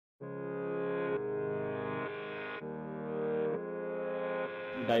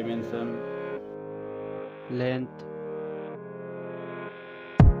dimension, length,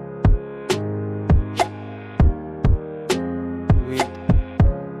 width,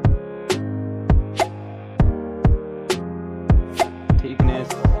 thickness,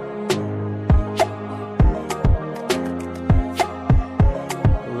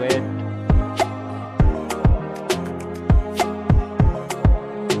 weight,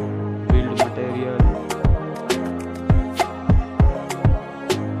 build material,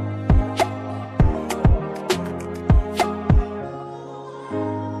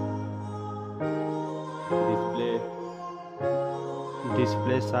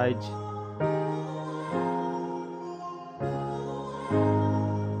 display size,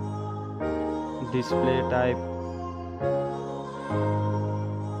 display type,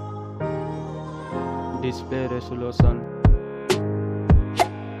 display resolution,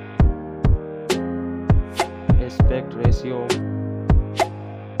 aspect ratio,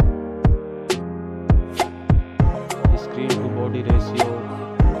 screen to body ratio,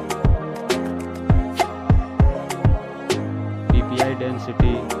 PPI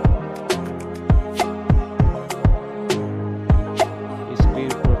density, screen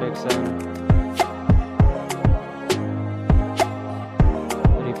protection,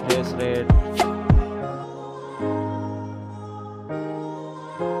 refresh rate,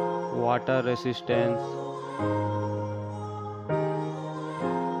 water resistance,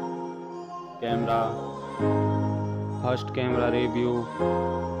 camera, first camera review,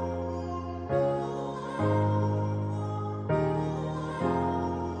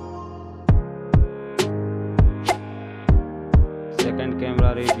 second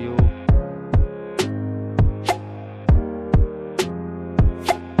camera review,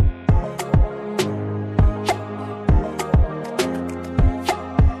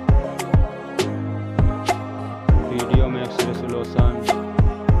 video max resolution,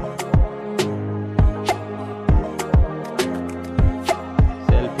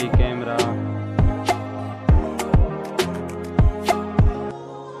 selfie camera,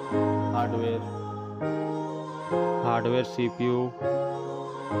 hardware CPU,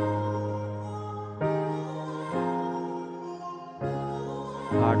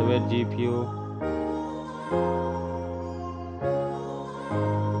 hardware GPU,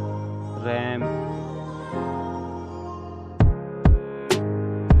 RAM,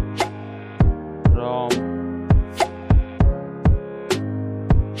 ROM,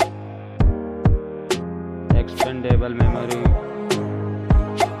 expandable memory,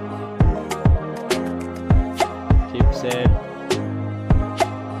 chipset,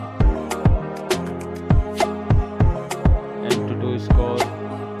 Antutu score,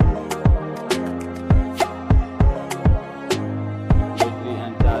 battery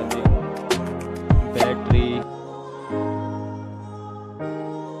and charging, battery,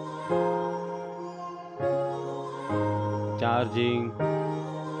 charging,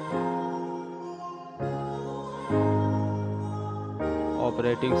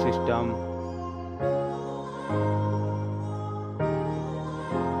 operating system,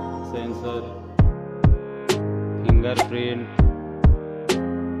 sensor, fingerprint,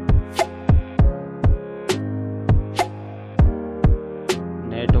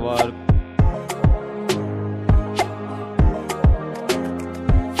 network,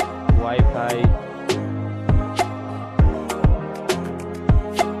 Wi-Fi,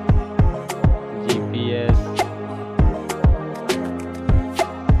 GPS,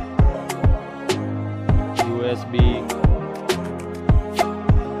 USB,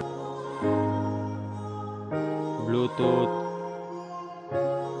 Bluetooth,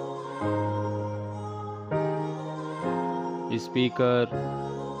 speaker,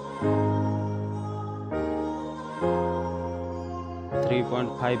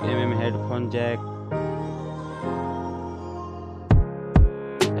 3.5 mm headphone jack,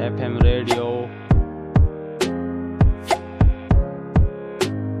 FM radio,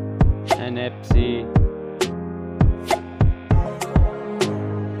 NFC,